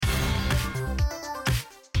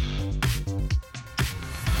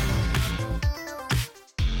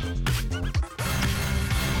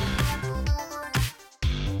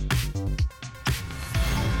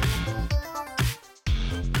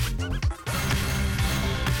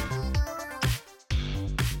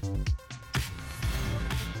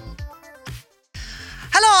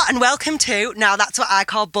and welcome to Now That's What I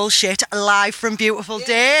Call Bullshit, live from Beautiful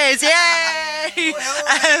Days. Yay!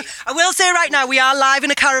 I will say right now, we are live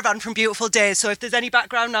in a caravan from Beautiful Days, so if there's any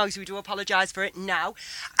background noise, we do apologise for it now.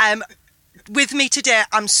 With me today,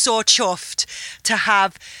 I'm so chuffed to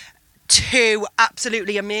have two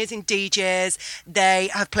absolutely amazing DJs. They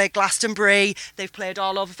have played Glastonbury, they've played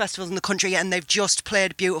all over festivals in the country, and they've just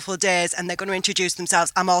played Beautiful Days, and they're going to introduce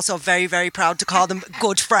themselves. I'm also very, very proud to call them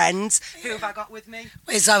good friends. Who have I got with me?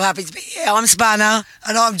 We're so happy to be here. I'm Spanner.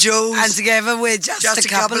 And I'm Jules. And together we're just a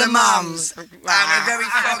couple of mums. And we're very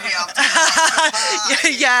foggy after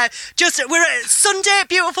Yeah, we're at Sunday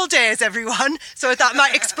Beautiful Days, everyone. So that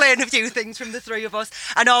might explain a few things from the three of us.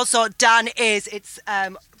 And also, Dan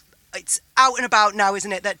it's out and about now,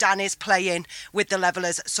 isn't it, that Dan is playing with the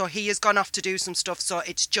Levellers. So he has gone off to do some stuff, so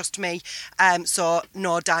it's just me. So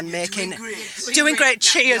no Dan making... Doing great.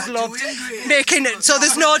 Cheers, love. Making it... So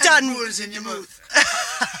there's no Dan... in your mouth.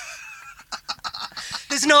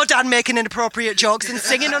 There's no Dan making inappropriate jokes and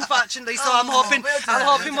singing, unfortunately, so I'm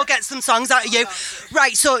hoping we'll get some songs out of you.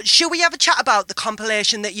 Right, so should we have a chat about the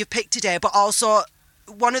compilation that you've picked today, but also...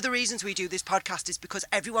 One of the reasons we do this podcast is because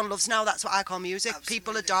everyone loves Now That's What I Call Music. Absolutely.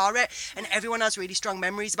 People adore it, and everyone has really strong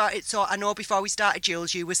memories about it. So I know before we started,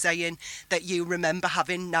 Jules, you were saying that you remember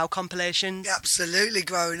having Now compilations. Absolutely,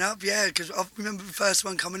 growing up, yeah, because I remember the first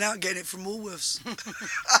one coming out and getting it from Woolworths.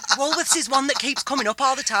 Woolworths is one that keeps coming up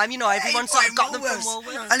all the time, you know, everyone sort of got them from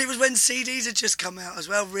Woolworths. And it was when CDs had just come out as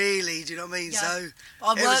well, really, do you know what I mean? Yeah. So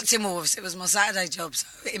I worked in Woolworths, it was my Saturday job,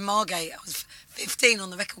 so in Margate, I was 15 on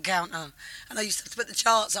the record counter, and I used to put the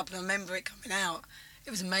charts up, and I remember it coming out. It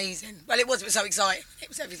was amazing. Well, it was so exciting. It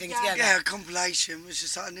was everything together. Yeah, a compilation was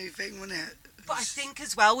just like a new thing, wasn't it? But I think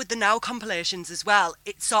as well, with the Now compilations as well,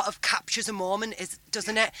 it sort of captures a moment,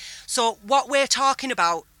 doesn't it? So what we're talking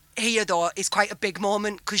about here, though, is quite a big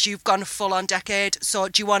moment, because you've gone a full-on decade. So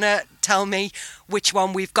do you want to tell me which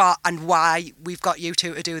one we've got and why we've got you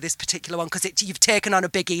two to do this particular one? Because you've taken on a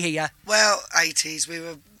biggie here. Well, 80s, we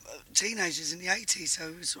were teenagers in the 80s, so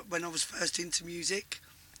it was when I was first into music,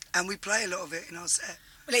 and we play a lot of it in our set.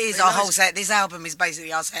 Well, it is our whole set. This album is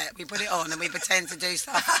basically our set. We put it on and we pretend to do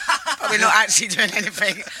stuff, but we're not actually doing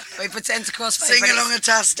anything. We pretend to crossfade. Sing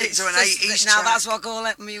along-a-tastic to an 80s Now that's what I call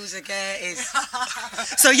it music, is.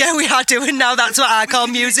 So yeah, we are doing Now That's What I Call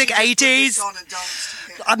Music 80s.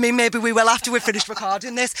 I mean, maybe we will after we've finished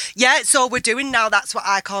recording this. Yeah, so we're doing Now That's What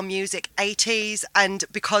I Call Music 80s, and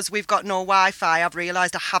because we've got no Wi-Fi, I've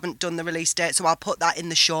realised I haven't done the release date, so I'll put that in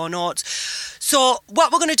the show notes. So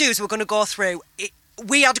what we're going to do is we're going to go through it.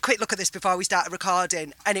 We had a quick look at this before we started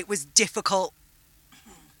recording, and it was difficult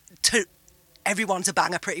to... Everyone's a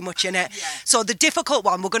banger pretty much in it. Yeah. So the difficult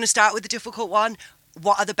one, we're going to start with the difficult one.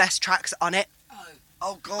 What are the best tracks on it?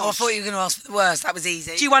 Oh, God. Oh, I thought you were going to ask for the worst. That was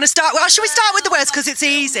easy. Do you want to start? Well, should we start with the worst because it's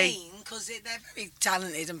easy? Because they're very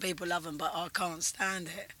talented and people love them, but I can't stand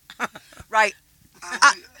it. Right.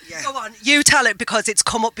 Yeah. Go on. You tell it because it's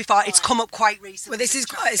come up before. It's come up quite recently. Well, this is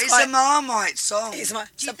quite... It's a Marmite song. Do you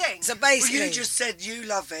think? So basically... Well, you just said you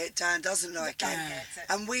love it, Dan doesn't like it.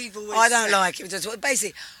 And we've always I don't like it.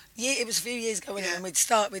 Basically, it was a few years ago when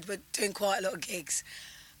we'd were doing quite a lot of gigs.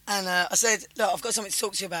 And I said, look, I've got something to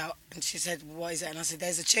talk to you about. And she said, what is it? And I said,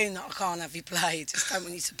 there's a tune that I can't have you play. Just don't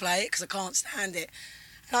want you to play it because I can't stand it.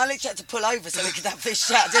 And I literally had to pull over so we could have this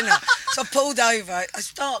chat, didn't I? So I pulled over. I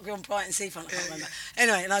started on Brighton Seafront, I can't remember.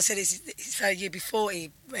 Anyway, and I said, it's for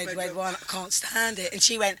UB40, red wine, I can't stand it. And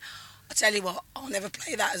she went, I tell you what, I'll never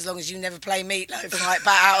play that as long as you never play Meatloaf, like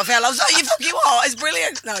Bat Out of Hell. I was like, you fucking what? It's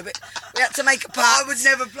brilliant. No, but we had to make a pact. I would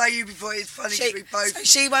never play you before. It's funny because we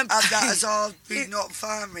both have that as our not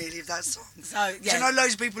fan, really, of that song. So, yeah. I know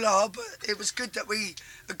loads of people are, but it was good that we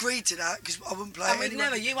agreed to that because I wouldn't play it anyway.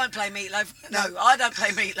 Never, you won't play Meatloaf. No, I don't play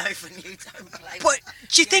Meatloaf and you don't play. But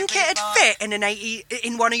do you think it'd fit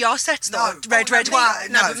in one of your sets, though? No. Red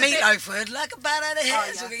Wine? No, but Meatloaf would, like a Bat Out of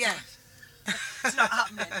Hell. Yeah. It's not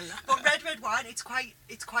happening. But Red Wine, it's quite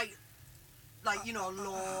like, you know,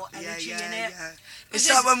 low energy in it. Yeah. It's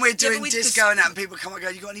like when we're doing disco and that and people come and go,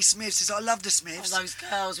 you got any Smiths? It's like, I love the Smiths. Oh, those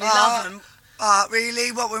girls, we love them.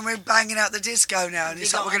 Really? What, when we're banging out the disco now? And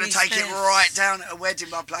it's like, we're going to take it right down at a wedding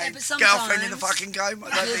by playing Girlfriend in the Fucking Coma.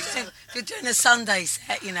 I don't think... If you're doing a Sunday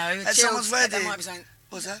set, you know, at someone's wedding. Might be saying,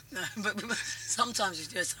 what's that? No, but sometimes you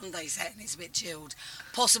do a Sunday set and it's a bit chilled.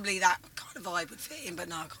 Possibly that kind of vibe would fit in, but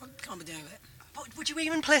no, I can't be doing it. But would you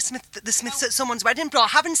even play the Smiths at someone's wedding? But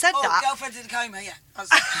having said that... Girlfriend in the Coma, yeah.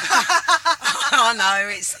 I know,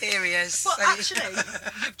 it's serious. But actually,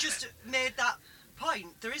 you've just made that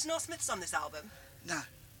point. There is no Smiths on this album. No.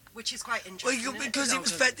 Which is quite interesting. Well, because it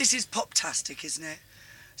was... This is pop-tastic, isn't it?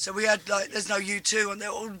 So we had like, there's no U2 and they're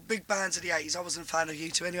all big bands of the 80s. I wasn't a fan of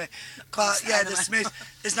U2 anyway. But yeah, the Smiths,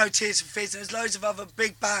 there's no Tears for Fears. There's loads of other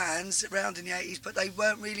big bands around in the 80s, but they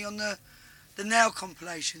weren't really on the Now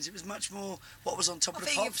compilations. It was much more what was on Top of the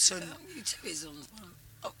Pops. And U2 is on.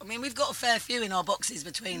 I mean, we've got a fair few in our boxes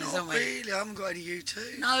between us, haven't we? Really, I haven't got any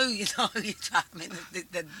U2. No, you don't. I mean,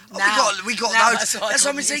 we got now, loads. That's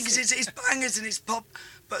what I'm saying, because it's bangers and it's pop.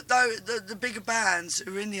 But though the bigger bands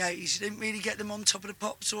who were in the 80s, you didn't really get them on Top of the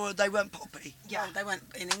Pops, or they weren't poppy. Yeah, well, they weren't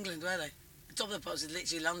in England, were they? Top of the Pops was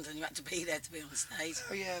literally London. You had to be there to be on stage.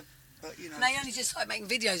 Oh yeah, but you know. And they only just started making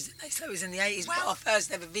videos, didn't they? So it was in the 80s. We got our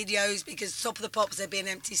first ever videos because Top of the Pops, there'd be an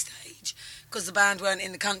empty stage because the band weren't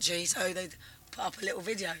in the country, so they'd put up a little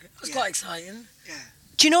video. It was quite exciting. Yeah.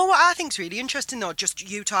 Do you know what I think's really interesting though? Just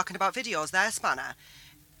you talking about videos there, Spanner,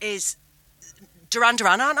 is Duran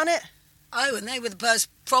Duran aren't on it? Oh, and they were the first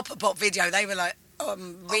proper pop video. They were like Rio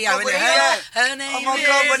and her name. Oh my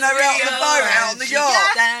God, when they were out on the boat, out on the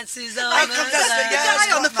yacht. Dances on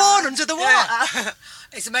the on the phone under the water.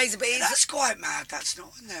 It's amazing, but that's quite mad. That's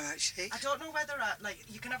not in there actually. I don't know whether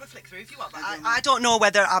you can have a flick through if you want, but I don't know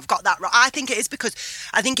whether I've got that right. I think it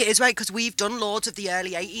is right because we've done loads of the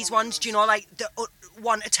early 80s ones. Do you know, like the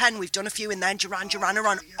 1 to 10, we've done a few in there. Duran Duran are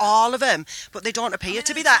on all of them, but they don't appear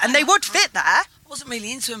to be there, and they would fit there. I wasn't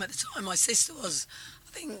really into them at the time. My sister was.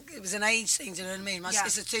 I think it was an age thing, do you know what I mean? My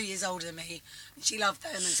sister's 2 years older than me, and she loved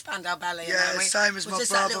them and Spandau Ballet. Yeah, and same as my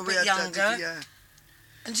brother. We had younger. that, yeah.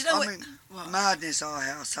 And do you know I mean, Madness, our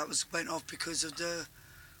house, that went off because of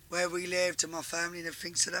where we lived and my family and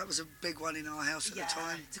everything. So that was a big one in our house at the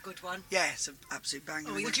time. It's a good one. Yeah, it's an absolute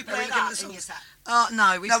banger. Would you play that in your set?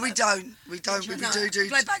 No, we don't. We do. We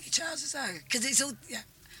play Baggy Trousers though, because it's all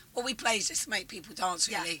what we play is just to make people dance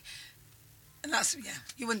really. And that's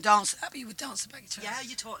you wouldn't dance to that, but you would dance to Baggy Trousers. Yeah,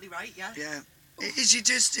 you're totally right. Yeah. Yeah, it is. You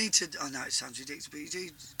just need to. I know it sounds ridiculous, but you do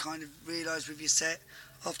kind of realise with your set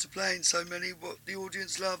after playing so many what the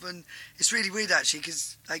audience love, and it's really weird actually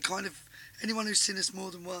because they kind of anyone who's seen us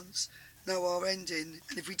more than once know our ending,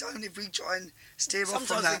 and if we try and steer off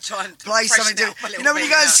from that, play something different. You know when you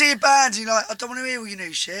go and see a band, you're like, I don't want to hear all your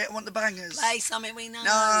new shit. I want the bangers. Play something we know.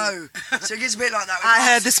 No, so it gets a bit like that. With I us.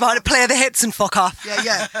 heard this morning, play the hits and fuck off.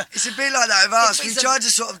 Yeah, it's a bit like that with us. We tried to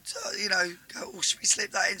sort of, go, oh, should we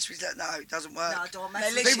slip that in? Should we slip? No, it doesn't work. No, don't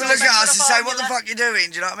mess with People look at us and say, what the fuck are you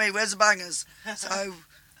doing? Do you know what I mean? Where's the bangers? So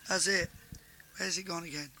that's it. Where's it gone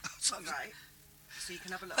again? Right. So you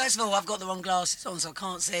can have a look. First of all, I've got the wrong glasses on, so I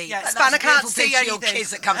can't see. Yeah, Spanner can't see anything.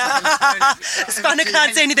 Kids that comes up and Spanner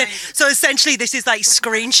can't see anything. So essentially, this is like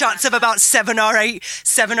screenshots of about seven or eight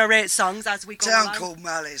songs as we go along. Town called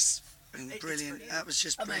Malice. Brilliant. That was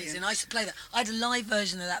just amazing. Brilliant. I used to play that. I had a live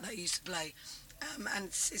version of that I used to play, and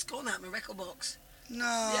it's gone out of my record box. No.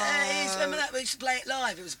 Yeah, remember that? We used to play it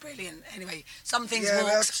live. It was brilliant. Anyway, some things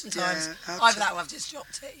work sometimes. Either that or I've just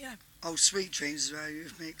dropped it, Oh, Sweet Dreams as well,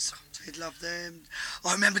 Eurythmics. I'd love them.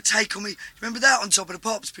 I remember Take On Me. Remember that on Top of the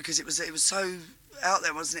Pops because it was so out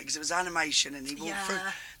there, wasn't it? Because it was animation and he walked through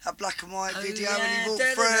that black and white video and he walked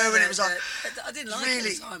through and it was like... I didn't like it at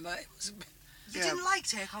the time, but it was... You didn't like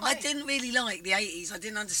Take On Me? I didn't really like the 80s. I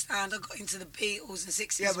didn't understand. I got into the Beatles and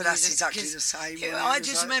 60s Yeah, but that's exactly the same. I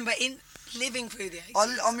just remember living through the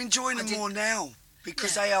 80s. I'm enjoying them more now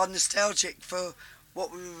because they are nostalgic for what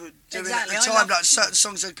we were doing at the I time. Like certain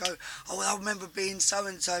songs I'd go, oh, well, I remember being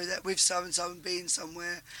so-and-so, that with so-and-so and being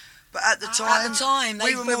somewhere. But at the time,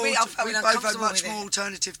 we both had much more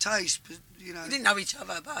alternative taste. But, we didn't know each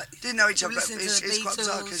other, but... Didn't know each other, but it's quite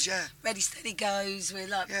bizarre because, Ready, Steady, Goes, we're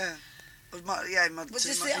like... Yeah. I remember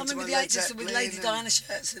the 80s with Lady Diana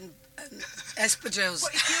shirts and espadrilles.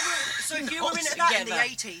 So if you were into that in the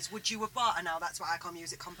 80s, would you have bought a Now That's What I Call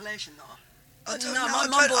Music compilation though? I don't know.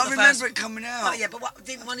 I remember it coming out. Oh, yeah, but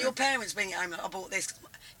didn't one of your parents bring it home? Like, I bought this.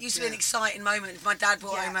 It used to be an exciting moment if my dad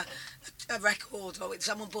brought home a record or if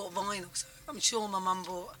someone bought vinyl. So I'm sure my mum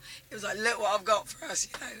bought. It was like, look what I've got for us,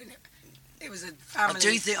 And it was a family. I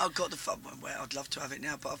do think I got the one. Well, I'd love to have it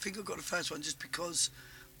now, but I think I got the first one just because.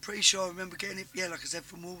 Pretty sure I remember getting it. Yeah, like I said,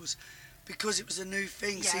 from Woolworths, because it was a new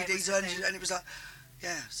thing. CDs and it was like,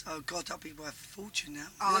 so God, that'd be worth a fortune now.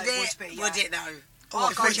 Oh, it would be. Would it though? Oh,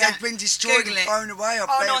 I think they've been destroyed and thrown away.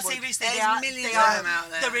 Seriously, there's millions of them out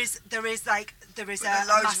there. There is a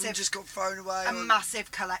loads of them just got thrown away. A massive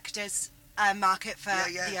collectors market for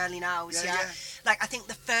the early nows. Like I think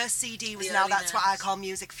the first CD was Now That's What I Call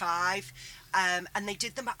Music 5. and they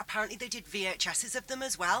did them. Apparently, they did VHSs of them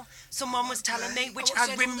as well. Someone was telling me, which watched I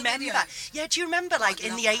it on the remember. video. Yeah, do you remember? Like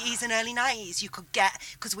in love the 80s and early 90s, you could get,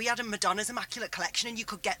 because we had a Madonna's Immaculate Collection, and you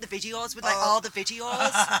could get the videos with like all the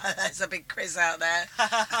videos. There's a big Chris out there.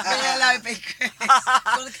 Hello, big Chris. You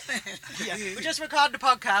wanna come in? Yeah, we're just recording a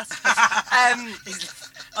podcast.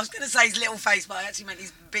 I was going to say his little face, but I actually meant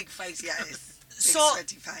his big face. Yeah, it's big So-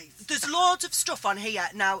 sweaty face. There's loads of stuff on here.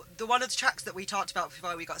 Now, one of the tracks that we talked about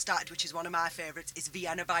before we got started, which is one of my favourites, is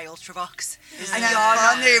Vienna by Ultravox. Isn't And that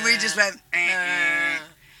you're funny? We just went.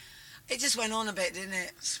 It just went on a bit, didn't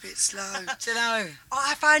it? It's a bit slow. Do you know? Oh,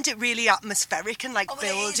 I find it really atmospheric and like Oh, well,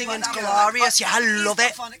 it is, building but and I- glorious. Yeah, I love I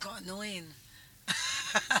it. find it quite annoying.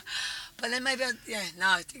 But then maybe, I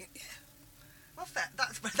think, yeah. Well,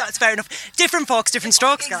 that's fair enough. Different folks, different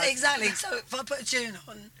strokes, guys. Exactly. So if I put a tune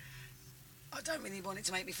on, I don't really want it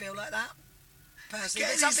to make me feel like that. Personally,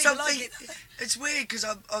 Again, but some it's people something. like it. It's weird because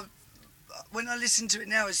when I listen to it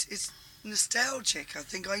now, it's nostalgic. I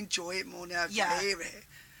think I enjoy it more now if Yeah. I hear it.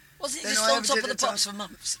 Wasn't it Then just I on ever top did of the the pops time. for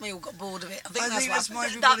months? We all got bored of it. I I think think that's that's what my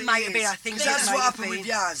happened. That might have been, I think, Because that that's might what have happened with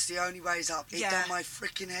been. Yaz, The Only Way's Up. It Yeah. done my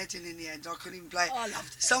freaking head in the end. I couldn't even play it. Oh, I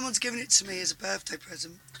loved it. Someone's given it to me as a birthday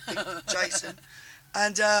present, Jason.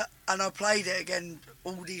 And I played it again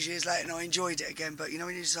all these years later and I enjoyed it again. But you know,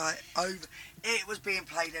 when you're just like, it was being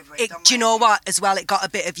played everywhere. Do you know what, as well, it got a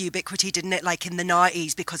bit of ubiquity, didn't it, like in the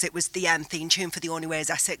 90s, because it was the theme tune for The Only Way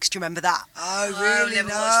is Essex. Do you remember that? Oh, I really? never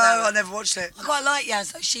No, watched that one. I never watched it. I quite like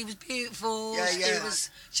Yaz. Though. She was beautiful. Yeah, yeah.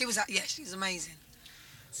 She was amazing.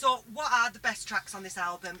 So, what are the best tracks on this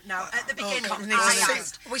album? Now, at the beginning, come on, I it's-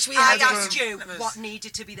 asked, wish we I had asked one. you That was- what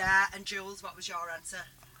needed to be there, and Jules, what was your answer?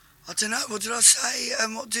 I don't know. What did I say?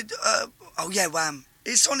 What did? Oh yeah, Wham.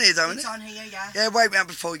 It's on here though, isn't It's it? on here, yeah. Yeah, Wake Me Up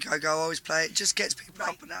Before You Go. I always play it. Just gets people Right.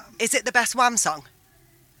 up and up. Is it the best Wham song?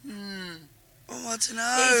 Oh, I don't It's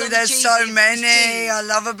know. on There's cheesy, so it's many. cheesy. I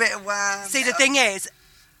love a bit of Wham. See, the thing is,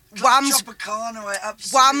 Wham's Tropicana, I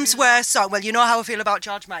absolutely Wham's love. worst song, well, you know how I feel about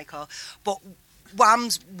George Michael, but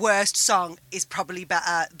Wham's worst song is probably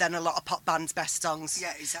better than a lot of pop bands' best songs.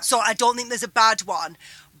 Yeah, exactly. So I don't think there's a bad one,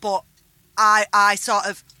 but I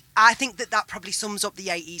think that probably sums up the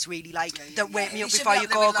 80s really, like, Yeah, yeah, that Wake yeah. Me Up It should Before be You up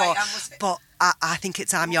there Go with, Go, like, was it- but I think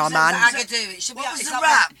it's I'm Your Was it Man. Agadoo. It should be What up. was it's the up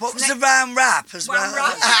rap? there. What was It's the Wham rap as Wham well?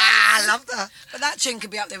 rap. I love that. But that tune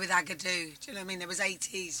could be up there with Agadoo. Do you know what I mean? There was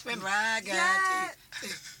 80s. Remember Agadoo? Yeah,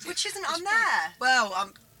 which isn't on there. Well,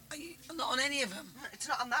 I'm not on any of them. It's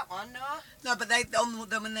not on that one, no. No, but they on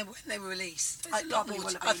them when they were released. There's It a lot probably more.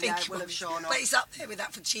 will have I been, think yeah, it will have was. shown up. But it's up there with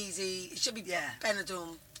that for cheesy. It should be Yeah.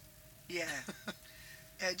 Benidorm. Yeah.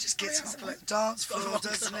 Yeah, it just gets Oh, yeah, up like dance Got the floor, wrong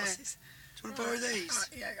doesn't it? glasses. Do you want to borrow these?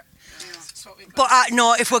 Yeah. That's what we've got. But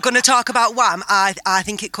no, if we're going to talk about Wham, I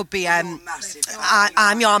think it could be You're massive.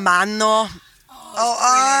 I'm Your Man, though. Oh,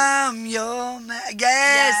 I'm your man.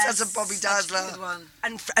 Yes, that's a Bobby Such a good Dazzler. one.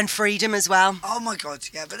 And Freedom as well. Oh my God,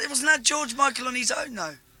 yeah, but it wasn't that George Michael on his own,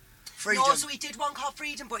 though. Freedom. No, so he did one called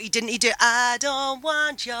Freedom, but he didn't. He did I Don't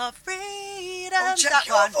Want Your Freedom. Oh, check that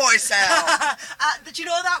your one. voice out. Do you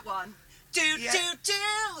know that one? Yeah.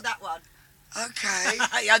 That one. Okay.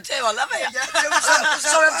 Yeah, I do. I love it. Yeah,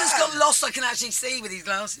 Sorry, I've just got lost. I can actually see with these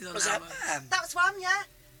glasses on. Was now. that Wham? That was Wham, yeah.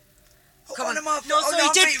 Come on, my No, so he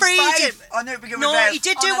did beat Freedom. Faith. I knew it began No, with F. he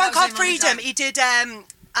did Oh, do no, one that was called him on his Freedom. own. He did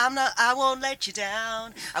I won't let you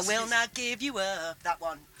down. I will not give you up. That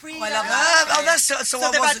one. Freedom. love that. That's so So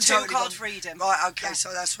I they've had wasn't two totally called wrong. Freedom. Right, okay, Yeah.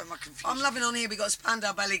 so that's where my confusion. I'm loving on here. We got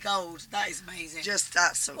Spandau Ballet Gold. That is amazing. Just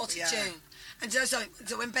that sort What a yeah. tune. And so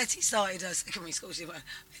when Betty started her secondary school, she went.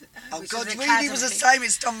 Oh which God, was Reedy was the Academy. same.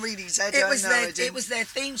 It's Tom Reedy's head. It I was know, their I didn't. it was their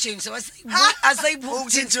theme tune. So as they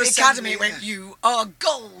walked into the academy, it went, yeah. "You are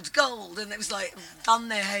gold, gold," and it was like done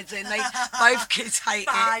their heads in. They both kids hate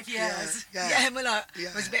 5 it. years. Yeah, and we're like,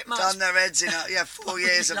 it was a bit much. Done their heads in. Yeah, 4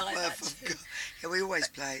 years of Like that worth too. of. Yeah, we always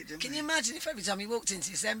play it, didn't Can we? you imagine if every time you walked into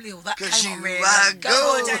the assembly hall that 'Cause came on you really are gold?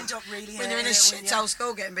 gold. I'd end up really When you're in a hating it, shithole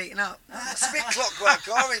school getting beaten up. It's a bit Clockwork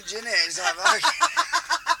Orange, isn't it? It's like,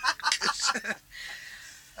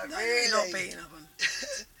 really? Not beaten up on.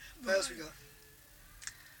 What else we got?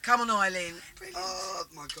 Come on, Eileen. Oh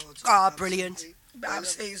my God. Oh, brilliant. Absolutely.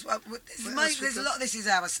 Absolutely. As well. There's, What else we there's a got? lot. This is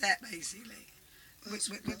our set basically. We're just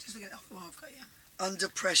looking at what I've got. Yeah. Under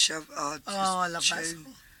Pressure. Oh, I love that tune.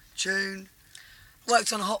 song. Tune.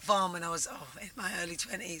 Worked on a hot farm when I was in my early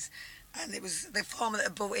 20s, and it was the farmer that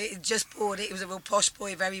had bought it. He'd just bought it. He was a real posh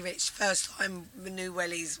boy, very rich. First time we knew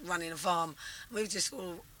Wellies running a farm. We were just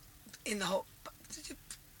all in the hop,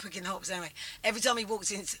 picking hops anyway. Every time he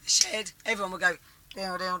walked into the shed, everyone would go,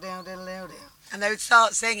 down, down, down, down, down, down. And they would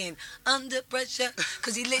start singing Under Pressure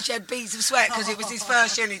because he literally had beads of sweat because it was his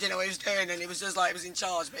first tune. He didn't know what he was doing, and he was just like he was in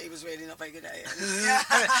charge, but he was really not very good at it.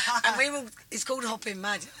 And we were. It's called hopping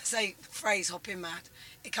mad. I say the phrase hopping mad.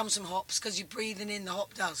 It comes from hops because you're breathing in the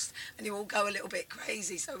hop dust, and you all go a little bit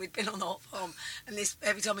crazy. So we'd been on the hop farm, and this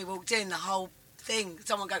every time we walked in, the whole thing,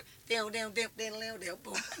 someone go down, down, down, down, down, down,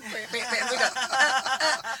 boom, and we go.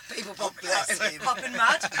 People popping Hopping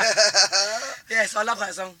mad. Yes, I love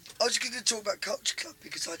that song. I was going to talk about Culture Club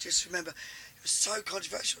because I just remember it was so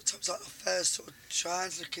controversial. It was like the first sort of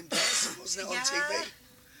trans-looking person, wasn't it, on TV?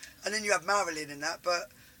 And then you have Marilyn and that, but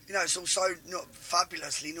you know it's also not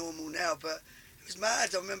fabulously normal now. But it was mad.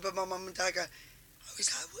 I remember my mum and dad go, "Oh, is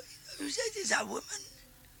that woman?"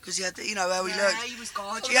 Because he had, you know, how he looked. Yeah, he was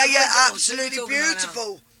gorgeous. Yeah, absolutely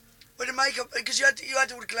beautiful. With the makeup, because you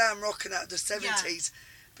had all the glam rock and that of the 70s,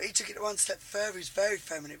 but he took it one step further. He's very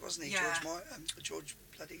feminine, wasn't he, Yeah. George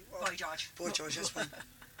bloody... Boy George. Boy George, that's one.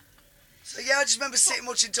 So yeah, I just remember sitting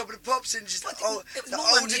watching Top of the Pops and just Well, like, it was the more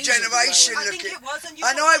older unusual generation as well. I think looking. it was, and you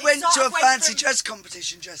I know got- I it went sort to a of went fancy from- dress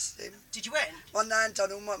competition dressed him. Did you win? My nan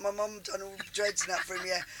done all, my mum done all the dreads and that for him,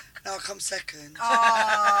 yeah. Now I come second.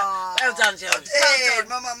 Oh. Well done, George. I did.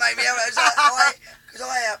 My mum made me have it. Because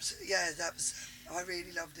I absolutely, yeah, that was, I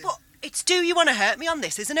really loved it. But it's Do You Want to Hurt Me on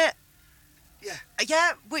this, isn't it? Yeah.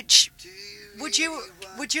 Yeah, which... Do Would you really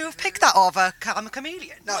would you have want picked to- that over I'm a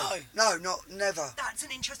Chameleon? No, never. That's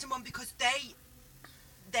an interesting one because they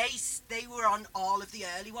were on all of the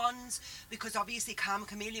early ones because obviously Karma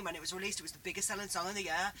Chameleon when it was released it was the biggest selling song of the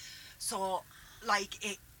year. So like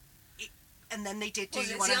it and then they did Do Was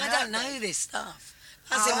You it? Want See, to I Hurt don't Me? know this stuff.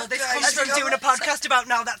 Oh, this okay. comes from So- doing a podcast about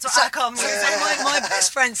Now That's What I Call Music. My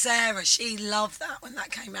best friend Sarah, she loved that when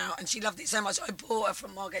that came out, and she loved it so much. I bought her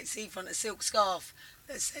from Margate Seafront a silk scarf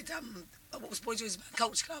that said, "What was Boy George's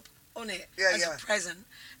Culture Club" on it as a present.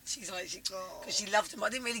 She's like, because she loved them. I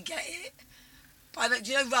didn't really get it. But I know,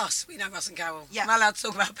 do you know Russ? We know Russ and Carol. Yeah. Am I allowed to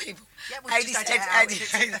talk about people? Yeah, we just edit it out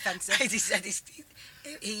if it's offensive. Eddie said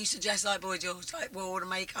he used to dress like Boy George, like with all the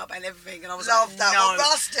makeup and everything, and I was Love like, that no. one.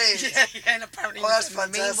 Rusty. Yeah, and apparently Oh, he was that's a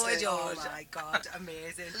mean Boy fantastic. George. Oh my god,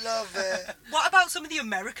 amazing. Love it. What about some of the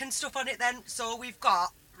American stuff on it then? So we've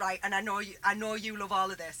got right, and I know you love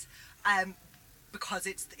all of this, because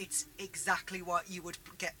it's exactly what you would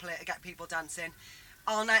get people dancing.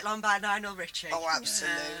 All Night Long by Lionel Richie. Oh,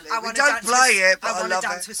 absolutely. I We wanna don't dance play with, it, but I wanna love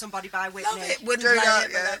dance it. with Somebody by Whitney. Love it. Wouldn't Do play that,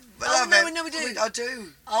 it, yeah. but Love no, it. no, we do. I do.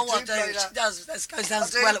 Oh, I do. play She that. does. That goes I down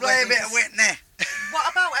do well at play a Whitney. bit of Whitney.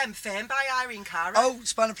 What about Fame by Irene Cara? Oh,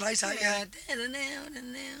 Spun a Place out, yeah.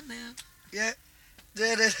 Yeah.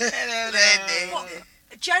 What,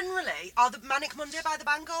 generally, are the Manic Monday by the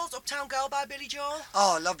Bangles, Uptown Girl by Billy Joel?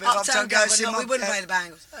 Oh, I love it. Uptown Girl. No, we wouldn't play the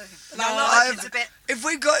Bangles. No, I've- it's a bit. If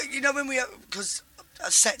we got, you know, when we, because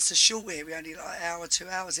sets are short here, we only like an hour, 2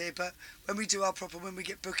 hours here, but when we do our proper, when we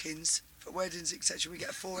get bookings for weddings, etc., we get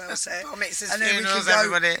a 4-hour set. Bar mitzvahs, and then we can funerals, go,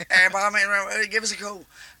 everybody. bar mitzvah, give us a call.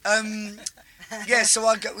 Yeah,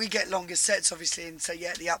 so we get longer sets, obviously, and so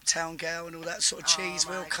yeah, the Uptown Girl and all that sort of cheese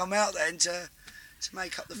my will God. come out then to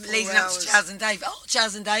make up the 4 Leading up hours. to Chaz and Dave. Oh,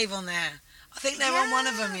 Chaz and Dave on there. I think they're on one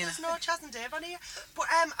of them, you know. There's no Chaz and Dave on here. But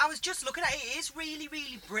I was just looking at it. It is really,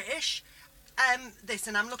 really British. This,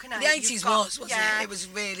 and I'm looking at The it. 80s you've got- wasn't yeah. it? It was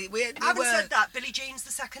really... We Having were... said that, Billie Jean's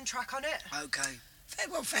the second track on it. Okay.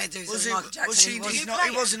 Fair dues. Was Michael Jackson.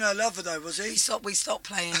 he wasn't her lover though, was he? We stopped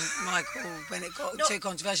playing Michael when it got No. too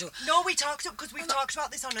controversial. No, we talked because we've talked about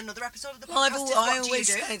this on another episode of the Well, podcast. I What do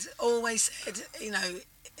you do? always said, you know,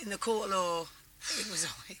 in the court of law,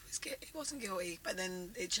 he wasn't guilty, but then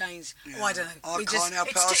it changed. Yeah. Oh, I don't know. I We can't just, help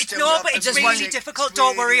it. I It's still no, love but the it's just really music. difficult. It's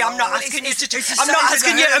Don't really worry, I'm not hard. asking you to. It's the I'm not same as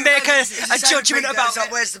asking you to make It's the a same judgment thing, about it's like,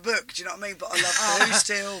 it. where's the book? Do you know what I mean? But I love the who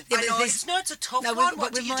still. Yeah, I but know, this- it's a tough no, one. but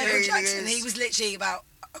What do with you do? Michael Really Jackson, is. he was literally about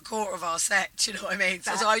a quarter of our set. Do you know what I mean?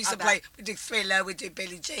 So I used to I bet. play. We do Thriller, we do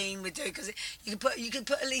Billie Jean, we do because you can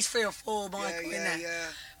put at least 3 or 4 Michael in there. Yeah.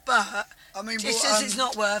 But I mean, it's well, just it's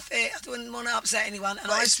not worth it. I wouldn't want to upset anyone. And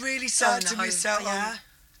But it's really sad to know. miss out Yeah. on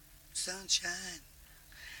Sunshine.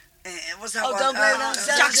 What's that Oh, one? don't blame it on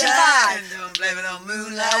Jackson sunshine. 5. Don't blame it on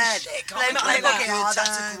moonlight. Oh, shit, can't Blame it on play the that. boogie. Oh,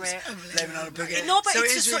 that's a great. Blame it on a boogie. No, but So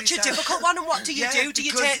it's it just is really such a sad. difficult one. And what do you Yeah, do? Do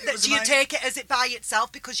you because take it was do you amazing. take it as it by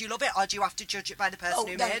itself because you love it, or do you have to judge it by the person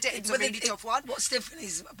who no, made it? It's a but really tough one. What's different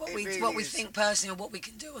is what It we really is. think personally, or what we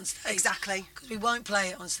can do on stage. Exactly. Because we won't play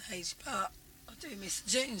it on stage, but I do miss the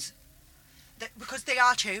tunes. Because they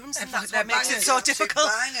are tunes, and that's They're what makes it bangers. so Absolute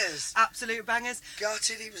difficult. Bangers. Absolute bangers.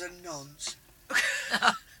 Gutted he was a nonce.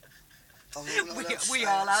 We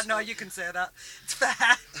all are. No, you can say that. It's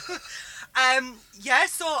fair. Yeah,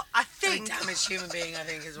 so I Very think damaged human being, I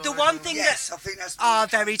think, as well. the one thing Yes, that I think that's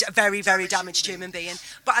very, very, very damaged human being.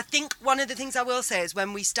 But I think one of the things I will say is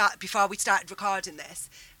before we started recording this,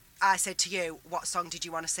 I said to you, "What song did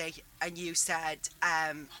you want to see?" And you said, I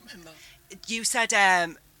remember.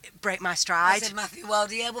 "Break My I Stride." said Matthew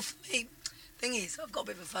Wilder. Yeah, well, for me, thing is, I've got a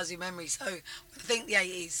bit of a fuzzy memory, so I think the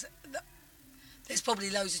 80s. There's probably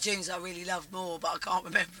loads of tunes I really love more, but I can't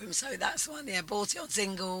remember them. So that's one. Yeah, bought it on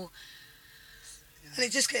single, and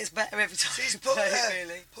it just gets better every time. See, you play it,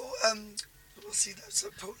 really. see, that's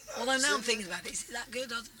a Paul. Although now I'm thinking about it, is it that good?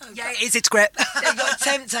 I don't know. Yeah, it is. It's great. They got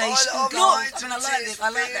Temptation. I like it. I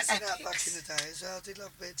like Fears the and that back in epics. the day as well. I did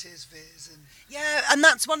love a bit of Tears, Fears, and Yeah, and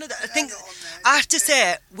that's one of the things. not on there. I have to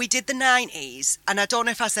say, we did the 90s, and I don't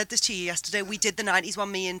know if I said this to you yesterday. We did the 90s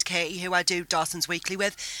one, me and Katie, who I do Dawson's Weekly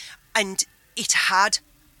with, and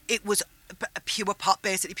it was a pure pop,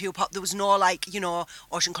 basically pure pop. There was no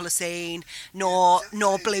Ocean Colour Scene, no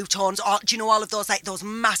Blue Tones, or, do you know all of those those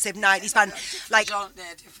massive 90s band,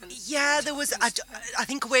 Yeah, there was. I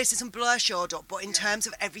think Oasis and Blur showed up, but in terms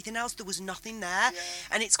of everything else, there was nothing there. Yeah.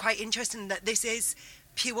 And it's quite interesting that this is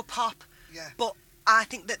pure pop. Yeah. But I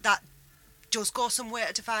think that does go somewhere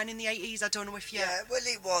to define in the 80s. I don't know if you... Yeah, well,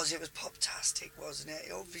 it was pop-tastic, wasn't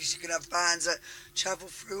it? Obviously, you can have bands that travel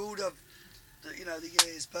through all the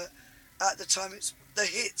years, but at the time, it's the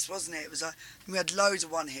hits, wasn't it? It was we had loads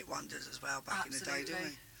of one-hit wonders as well back in the day, didn't we?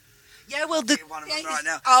 Yeah, well, One of them right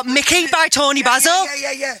now. Mickey by Tony Basil.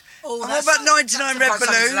 Yeah. Oh, And what about 99 Red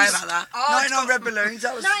Balloons? About that. 99 Red Balloons,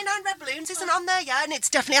 that was... 99 Red Balloons isn't on there, yeah, and it's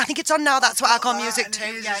definitely, I think it's on now, that's what I call music and it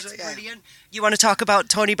too. is Yeah, as it's well, yeah. brilliant. You want to talk about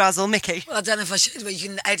Tony Basil, Mickey? Well, I don't know if I should, but you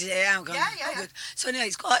can edit it out. Yeah. Good. So anyway,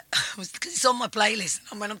 it's quite, because it's on my playlist,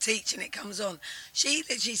 and when I'm teaching, it comes on. She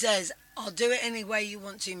literally says, "I'll do it any way you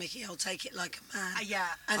want to, Mickey. I'll take it like a man." Yeah.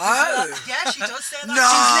 And Yeah, she does say that. No.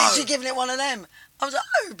 she's literally giving it one of them. I was like,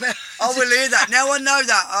 oh, but... I will hear that. Now I know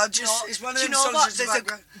that. It's one of Do you them know songs what? that's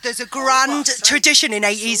about... There's a grand so- tradition in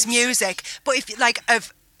 80s music, but if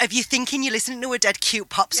if you're thinking you're listening to a dead cute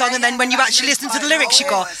pop song, and then when you actually listen to the lyrics, you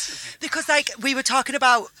go, because we were talking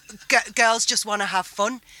about Girls Just Want to Have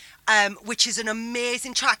Fun, which is an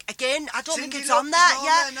amazing track. Again, I don't think Cindy it's Lauper on there. is not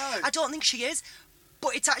Yeah, on there, no. I don't think she is.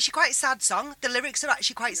 But it's actually quite a sad song. The lyrics are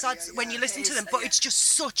actually quite sad when you listen to them, but it's just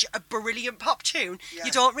such a brilliant pop tune. Yeah.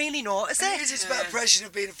 You don't really notice And it. it is, it's about oppression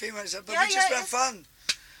of being a female, but Yeah, we just yeah, have fun.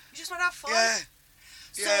 You just want to have fun. Yeah.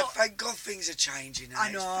 Yeah, So- thank God things are changing now. I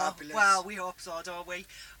It's know. fabulous. Well, we hope so, don't we?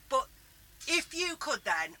 But if you could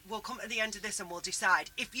then, we'll come to the end of this and we'll decide.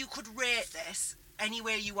 If you could rate this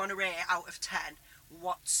anywhere you want to rate it out of 10,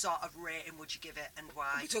 what sort of rating would you give it and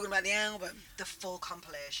why? We're talking about the album. The full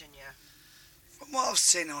compilation, yeah. From what I've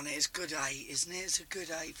seen on it, it's good 8, isn't it? It's a good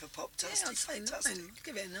 8 for Pop-tastic. Yeah, I'd say Fantastic. 9.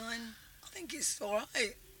 Give it a 9. I think it's all right.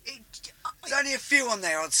 There's only a few on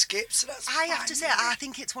there I'd skip, so that's I have fine, to say, isn't it? I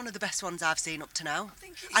think it's one of the best ones I've seen up to now.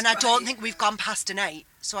 think it's And I don't great. think we've gone past an 8,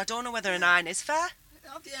 so I don't know whether a 9 is fair.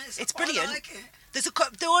 Yeah, It's I brilliant. like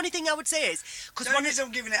it. The only thing I would say is, because The one only is... reason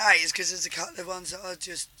I'm giving it 8 is because there's a couple of ones that I'm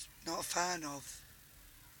just not a fan of.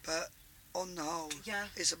 But on the whole, Yeah.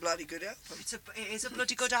 it's a bloody good album. It is a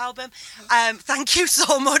bloody good album. Thank you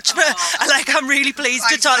so much for. I'm really pleased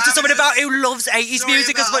to talk to someone about who loves 80s Sorry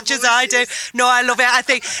music as about much our as I do. voices. No, I love it. I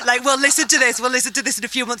think we'll listen to this. We'll listen to this in a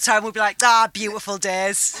few months' time. We'll be like, beautiful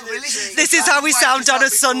days. This is how we sound on a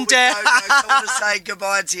Sunday. I want to say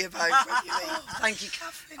goodbye to you both. when you leave. Thank you,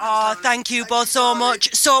 Catherine. Oh, thank you both so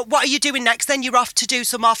much. So, what are you doing next? Then you're off to do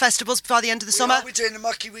some more festivals before the end of the summer. We're doing the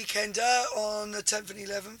Mucky Weekender on the 10th and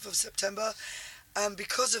 11th of September. And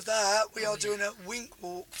because of that, we are doing a Wink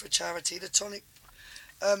Walk for charity, the Tonic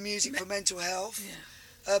Music for Mental Health.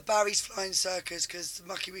 Yeah. Barry's Flying Circus, because the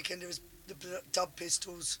Mucky Weekender is the Dub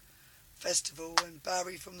Pistols Festival, and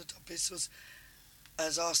Barry from the Dub Pistols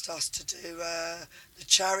has asked us to do the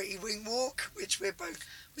charity Wink Walk, which we're both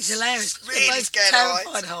It's hilarious. 'Cause really we're both scared of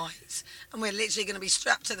terrified of heights, and we're literally going to be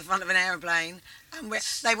strapped to the front of an aeroplane, and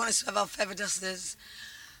they want us to have our feather dusters,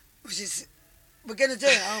 which is we're going to do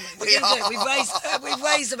it, aren't we? We We're gonna do are. it. We've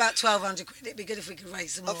raised about 1,200 quid. It'd be good if we could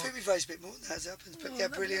raise some I more. think we've raised a bit more than that as happens, but yeah,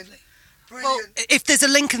 that'd be brilliant. lovely. Well, Brilliant. if there's a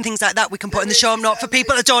link and things like that, we can put in the There show is, note for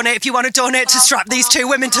people to donate. If you want to donate to strap these two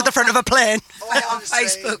women to the front of a plane, Oh, Our honestly.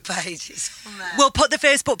 Facebook page is on there. we'll put the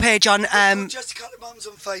Facebook page on. Just a couple of mums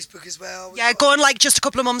on Facebook as well. Yeah, go on like Just a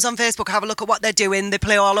Couple of Mums on Facebook, have a look at what they're doing. They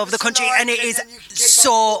play all over the country, and it is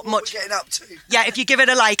so much. Getting up to. Yeah, if you give it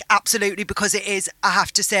a like, absolutely, because it is, I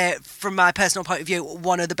have to say, from my personal point of view,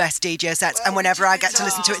 one of the best DJ sets. Well, and whenever I get to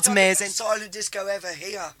listen to it, it's amazing. Silent disco ever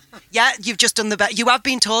here. Yeah, you've just done the best. You have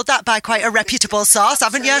been told that by quite a reputable source,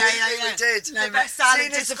 haven't you? Yeah, we did. The best silent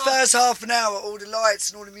Seeing as the disco. first half an hour, all the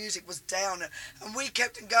lights and all the music was down, and we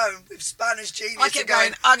kept on going with Spanish Genius. I kept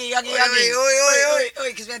going, Uggy, Uggy,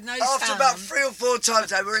 Uggy. Because we had no After sound. about 3 or 4 times,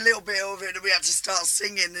 they were a little bit over it, and we had to start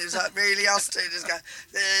singing. It was like really us two just going,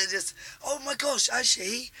 just. Oh my gosh!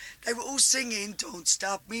 Actually, they were all singing "Don't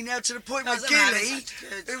Stop Me Now" to the point where Gilly,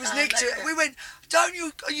 who was next to it, we went, "Don't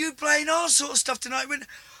you? Are you playing our sort of stuff tonight?" We went,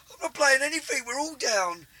 "I'm not playing anything. We're all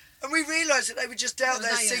down." And we realised that they were just out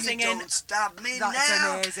there singing "Don't Stop Me Now."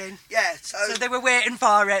 That's amazing. Yeah, So they were waiting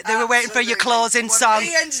for it. They were waiting for your closing song.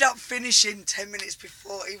 He ended up finishing 10 minutes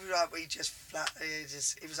before. He was like, he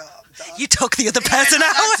was like, I'm done. You took the other person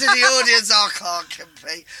out. To the audience, I can't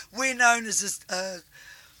compete. We're known as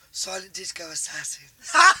Silent Disco Assassins.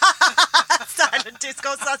 Silent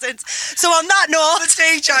Disco Assassins. So on that note, The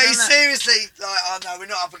DJ, seriously, like, oh no, we're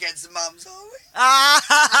not up against the mums, are we?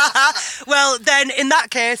 well, then in that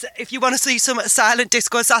case, if you want to see some Silent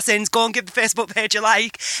Disco Assassins, go and give the Facebook page a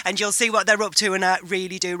like, and you'll see what they're up to, and I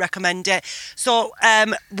really do recommend it. So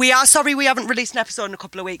we are sorry we haven't released an episode in a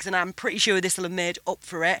couple of weeks, and I'm pretty sure this will have made up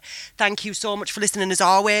for it. Thank you so much for listening. As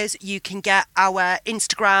always, you can get our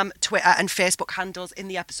Instagram, Twitter and Facebook handles in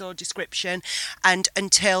the episode description. And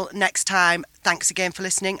until next time, thanks again for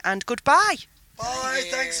listening, and goodbye. Bye,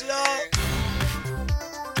 thanks a lot.